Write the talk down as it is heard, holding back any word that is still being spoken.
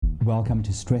Welcome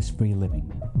to Stress-Free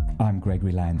Living. I'm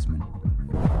Gregory Landsman.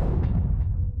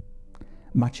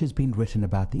 Much has been written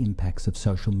about the impacts of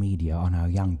social media on our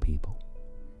young people.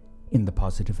 In the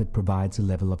positive, it provides a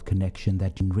level of connection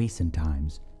that in recent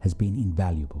times has been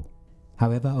invaluable.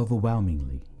 However,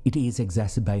 overwhelmingly, it is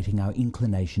exacerbating our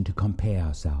inclination to compare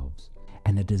ourselves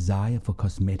and a desire for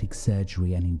cosmetic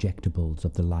surgery and injectables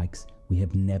of the likes we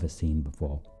have never seen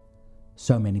before.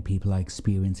 So many people are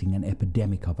experiencing an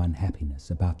epidemic of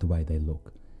unhappiness about the way they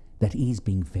look that is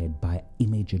being fed by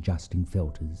image-adjusting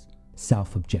filters,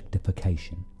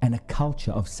 self-objectification, and a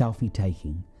culture of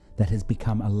selfie-taking that has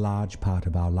become a large part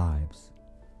of our lives.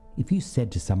 If you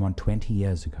said to someone 20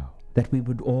 years ago that we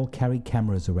would all carry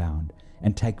cameras around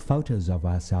and take photos of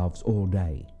ourselves all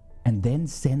day and then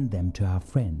send them to our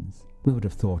friends, we would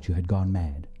have thought you had gone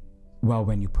mad. Well,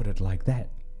 when you put it like that,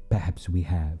 perhaps we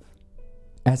have.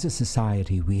 As a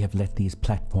society, we have let these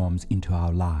platforms into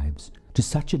our lives to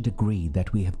such a degree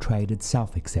that we have traded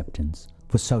self-acceptance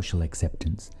for social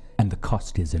acceptance, and the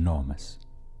cost is enormous.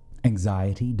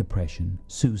 Anxiety, depression,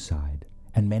 suicide,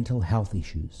 and mental health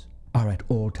issues are at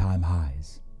all-time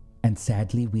highs, and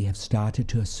sadly we have started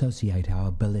to associate our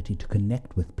ability to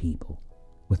connect with people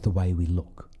with the way we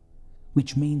look,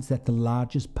 which means that the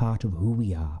largest part of who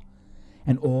we are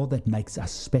and all that makes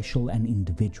us special and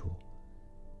individual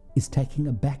is taking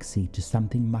a backseat to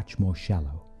something much more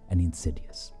shallow and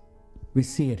insidious. We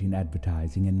see it in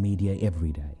advertising and media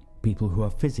every day. People who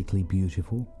are physically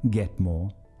beautiful get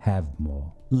more, have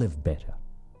more, live better.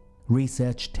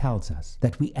 Research tells us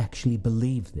that we actually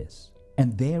believe this,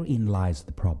 and therein lies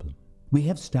the problem. We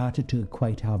have started to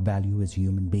equate our value as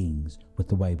human beings with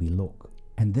the way we look,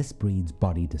 and this breeds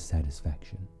body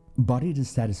dissatisfaction. Body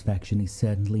dissatisfaction is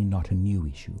certainly not a new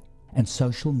issue, and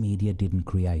social media didn't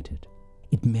create it.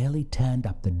 It merely turned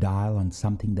up the dial on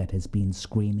something that has been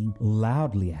screaming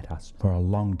loudly at us for a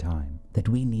long time, that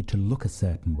we need to look a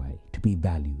certain way to be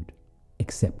valued,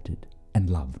 accepted, and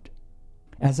loved.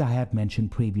 As I have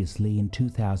mentioned previously, in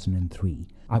 2003,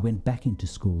 I went back into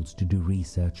schools to do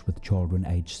research with children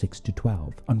aged 6 to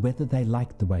 12 on whether they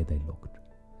liked the way they looked.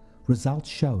 Results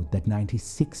showed that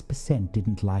 96%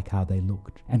 didn't like how they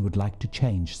looked and would like to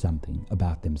change something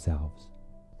about themselves.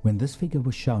 When this figure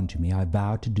was shown to me, I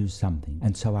vowed to do something,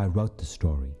 and so I wrote the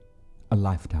story, A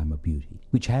Lifetime of Beauty,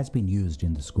 which has been used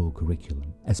in the school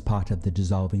curriculum as part of the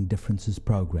Dissolving Differences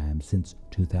program since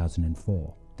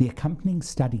 2004. The accompanying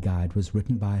study guide was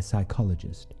written by a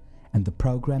psychologist, and the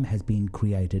program has been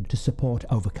created to support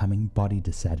overcoming body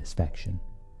dissatisfaction.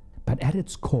 But at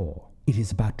its core, it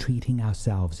is about treating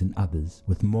ourselves and others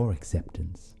with more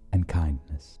acceptance and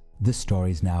kindness. This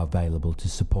story is now available to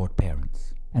support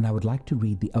parents, and I would like to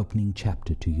read the opening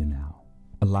chapter to you now,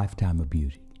 A Lifetime of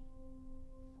Beauty.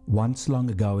 Once long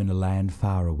ago in a land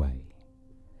far away,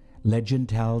 legend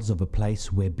tells of a place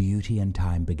where beauty and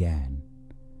time began.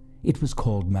 It was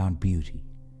called Mount Beauty,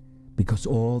 because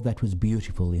all that was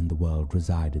beautiful in the world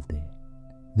resided there.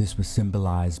 This was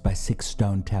symbolized by 6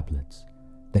 stone tablets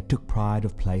that took pride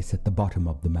of place at the bottom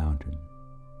of the mountain.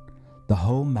 The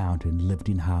whole mountain lived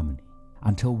in harmony,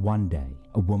 until one day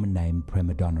a woman named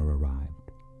Prima Donna arrived.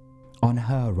 On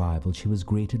her arrival, she was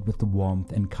greeted with the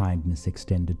warmth and kindness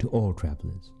extended to all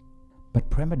travelers. But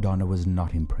Prima Donna was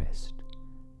not impressed.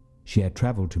 She had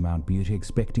traveled to Mount Beauty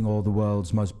expecting all the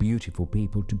world's most beautiful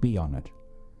people to be on it.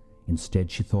 Instead,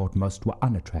 she thought most were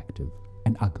unattractive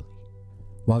and ugly.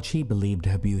 While she believed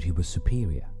her beauty was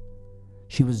superior,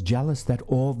 she was jealous that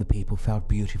all the people felt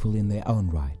beautiful in their own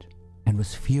right, and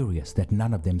was furious that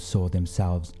none of them saw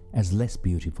themselves as less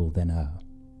beautiful than her.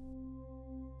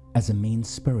 As a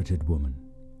mean-spirited woman,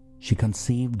 she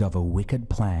conceived of a wicked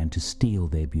plan to steal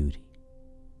their beauty.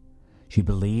 She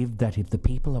believed that if the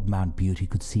people of Mount Beauty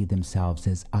could see themselves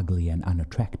as ugly and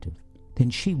unattractive, then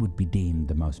she would be deemed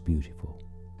the most beautiful.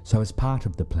 So as part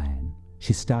of the plan,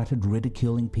 she started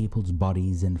ridiculing people's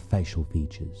bodies and facial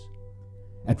features.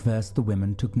 At first, the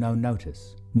women took no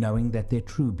notice, knowing that their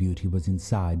true beauty was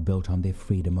inside, built on their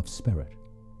freedom of spirit.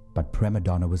 But Prima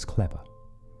Donna was clever.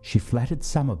 She flattered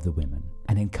some of the women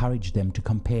and encouraged them to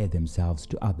compare themselves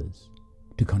to others.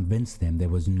 To convince them there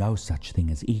was no such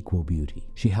thing as equal beauty,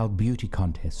 she held beauty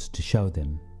contests to show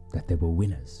them that there were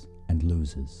winners and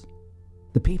losers.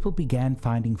 The people began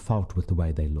finding fault with the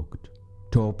way they looked.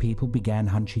 Tall people began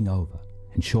hunching over,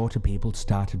 and shorter people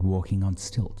started walking on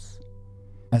stilts.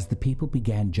 As the people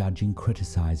began judging,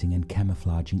 criticizing, and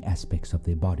camouflaging aspects of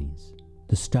their bodies,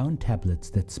 the stone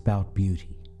tablets that spelt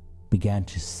beauty began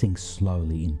to sink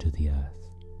slowly into the earth.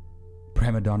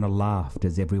 Prima Donna laughed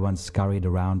as everyone scurried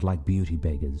around like beauty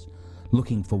beggars,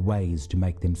 looking for ways to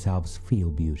make themselves feel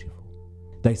beautiful.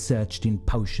 They searched in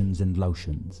potions and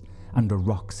lotions, under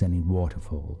rocks and in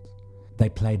waterfalls. They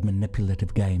played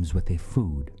manipulative games with their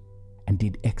food and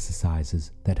did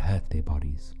exercises that hurt their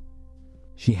bodies.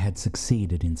 She had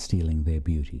succeeded in stealing their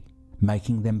beauty,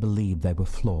 making them believe they were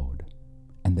flawed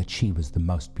and that she was the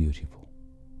most beautiful.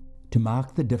 To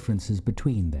mark the differences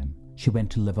between them, she went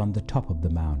to live on the top of the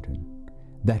mountain.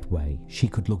 That way, she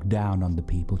could look down on the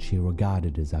people she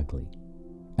regarded as ugly,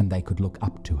 and they could look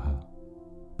up to her.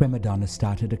 Prima Donna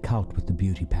started a cult with the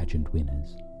beauty pageant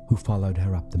winners, who followed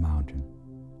her up the mountain.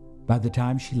 By the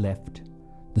time she left,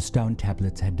 the stone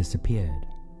tablets had disappeared.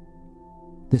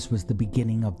 This was the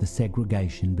beginning of the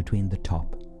segregation between the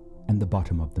top and the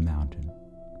bottom of the mountain.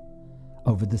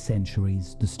 Over the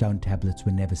centuries, the stone tablets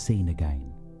were never seen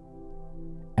again,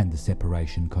 and the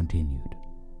separation continued.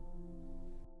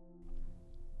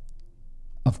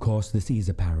 Of course, this is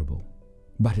a parable,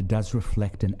 but it does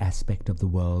reflect an aspect of the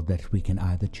world that we can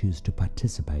either choose to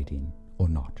participate in or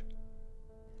not.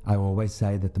 I always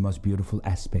say that the most beautiful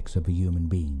aspects of a human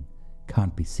being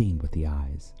can't be seen with the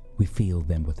eyes. We feel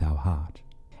them with our heart.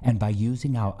 And by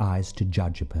using our eyes to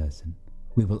judge a person,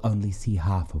 we will only see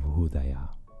half of who they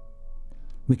are.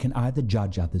 We can either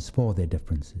judge others for their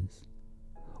differences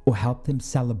or help them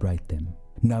celebrate them,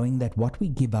 knowing that what we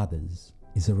give others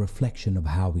is a reflection of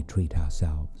how we treat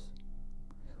ourselves.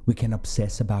 We can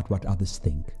obsess about what others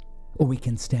think, or we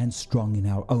can stand strong in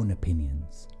our own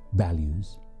opinions,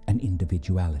 values, and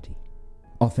individuality.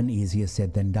 Often easier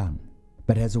said than done,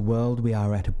 but as a world we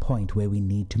are at a point where we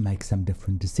need to make some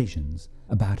different decisions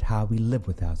about how we live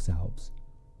with ourselves.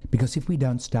 Because if we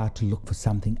don't start to look for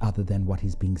something other than what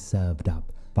is being served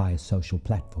up via social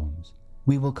platforms,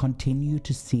 we will continue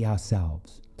to see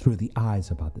ourselves through the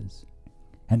eyes of others.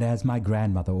 And as my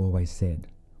grandmother always said,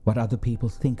 what other people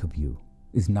think of you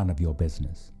is none of your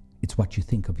business. It's what you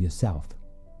think of yourself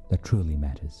that truly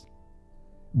matters.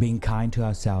 Being kind to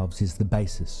ourselves is the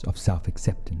basis of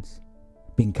self-acceptance.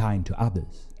 Being kind to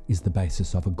others is the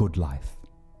basis of a good life.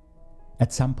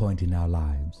 At some point in our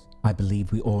lives, I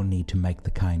believe we all need to make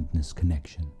the kindness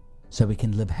connection so we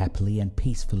can live happily and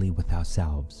peacefully with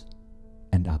ourselves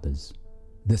and others.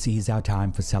 This is our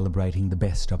time for celebrating the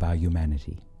best of our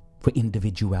humanity, for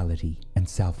individuality and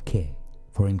self-care,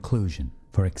 for inclusion,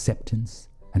 for acceptance,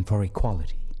 and for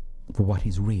equality, for what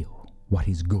is real, what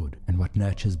is good, and what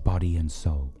nurtures body and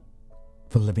soul,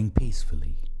 for living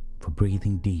peacefully, for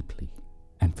breathing deeply,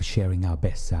 and for sharing our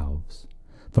best selves,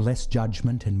 for less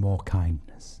judgment and more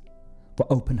kindness, for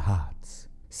open hearts,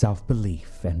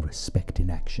 self-belief and respect in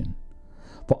action,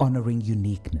 for honoring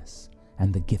uniqueness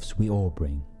and the gifts we all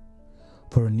bring,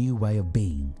 for a new way of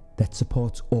being that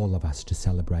supports all of us to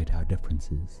celebrate our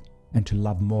differences and to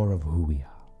love more of who we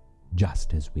are,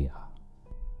 just as we are.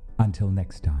 Until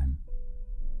next time,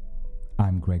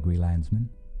 I'm Gregory Landsman.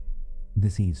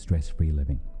 This is Stress-Free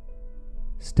Living.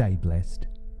 Stay blessed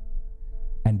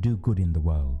and do good in the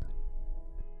world.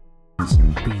 Be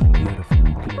beautiful.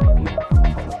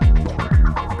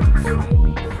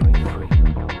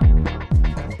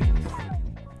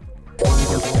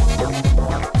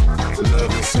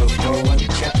 Love yourself, go and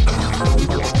check out.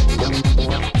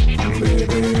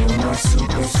 Baby, you're my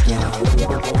superstar.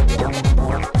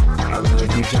 I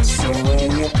love you just the way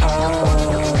you are.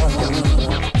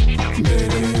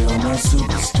 Baby, you're my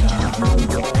superstar.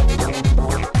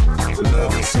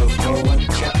 Love yourself, go and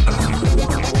check out.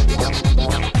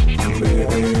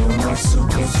 Baby, you're my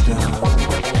superstar.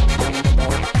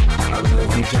 I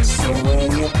love you just the way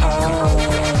you are.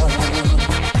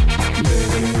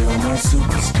 Baby, you're my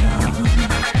superstar.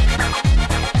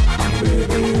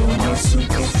 Baby, you're my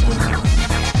superstar.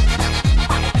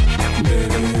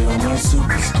 Baby, you're my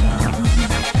superstar.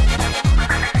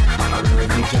 I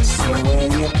love you just the way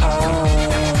you are.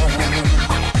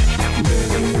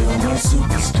 Baby, you're my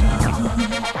superstar.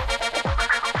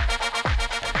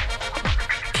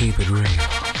 Keep it real.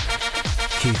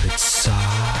 Keep it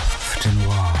soft and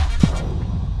warm.